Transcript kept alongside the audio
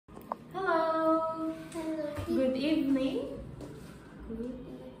evening?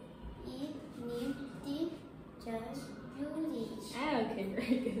 Evening teachers English. Okay,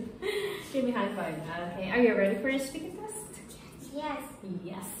 very good. Give me high five. Okay, are you ready for your speaking test? Yes.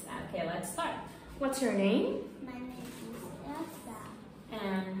 Yes. Okay, let's start. What's your name? My name is Elsa.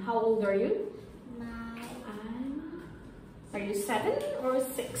 And how old are you? Are you 7 or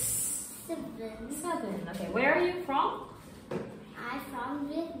 6? 7. 7. Okay, where are you from? I'm from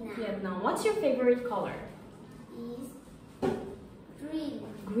Vietnam. Vietnam. What's your favorite color? Is green.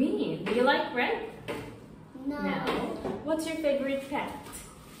 Green. Do you like red? No. What's your favorite pet?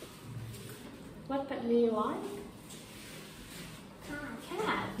 What pet do you like?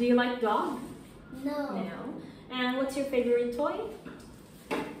 Cat. Do you like dog? No. And what's your favorite toy?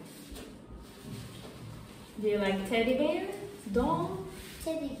 Do you like teddy bear? Doll?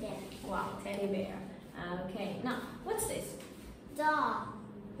 Teddy bear. Wow, teddy bear. Okay, now, what's this? Dog.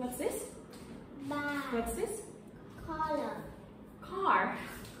 What's this? Bag. What's this? Color. Car.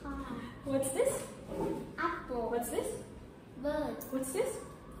 Car. What's this? Apple. What's this? Bird. What's this?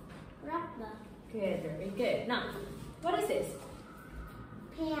 Rubber. Good, very good. Now, what is this?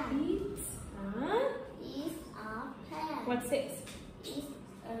 Pen. It's Is a pen. What's this? Is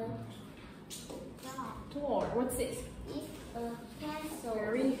a dog. Door. What's this? Is a pencil.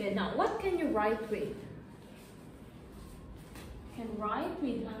 Very good. Now, what can you write with? Can write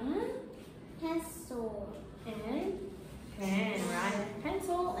with Pencil. and pen, right?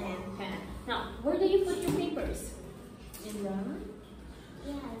 Pencil and pen. Now, where do you put your papers? In the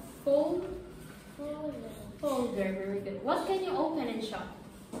Yes. folder. Folder. Very good. What can you open and shut?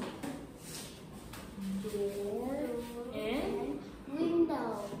 Door and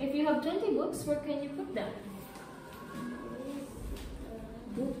window. if you have 20 books, where can you put them?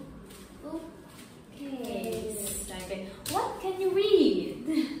 Book. Bookcase. Okay. What can you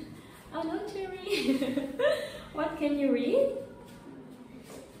read? Oh, don't you read? What can you read?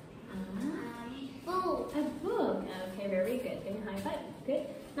 Book. A book. Okay, very good. Give me a high five. Good.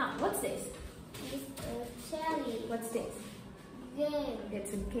 Now, what's this? Is a cherry. What's this? Game.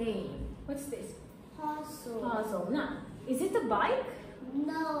 It's a game. What's this? Puzzle. Puzzle. Now, is it a bike?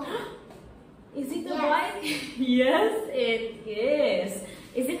 No. Is it a Yes. bike? Yes, it is.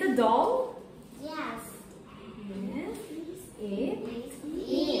 Is it a doll? Yes. Yes, it It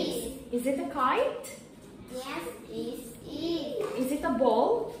is. Is it a kite? Yes, it is. Is it a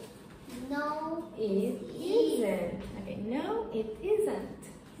ball? No. It isn't. Okay, no, it isn't.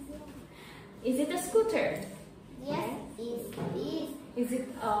 Is it a scooter? Yes, it is. Is it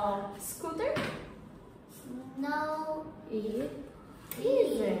a scooter? No. It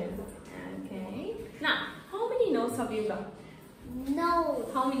isn't. Okay. Now, how many nose have you got? No.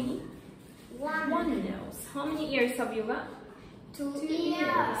 How many? One. One nose. How many ears have you got? Two Two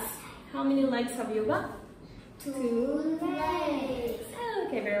ears. How many legs have you got? Two legs.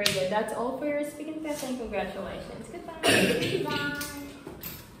 Okay, very good. That's all for your speaking test and congratulations. Goodbye. Bye.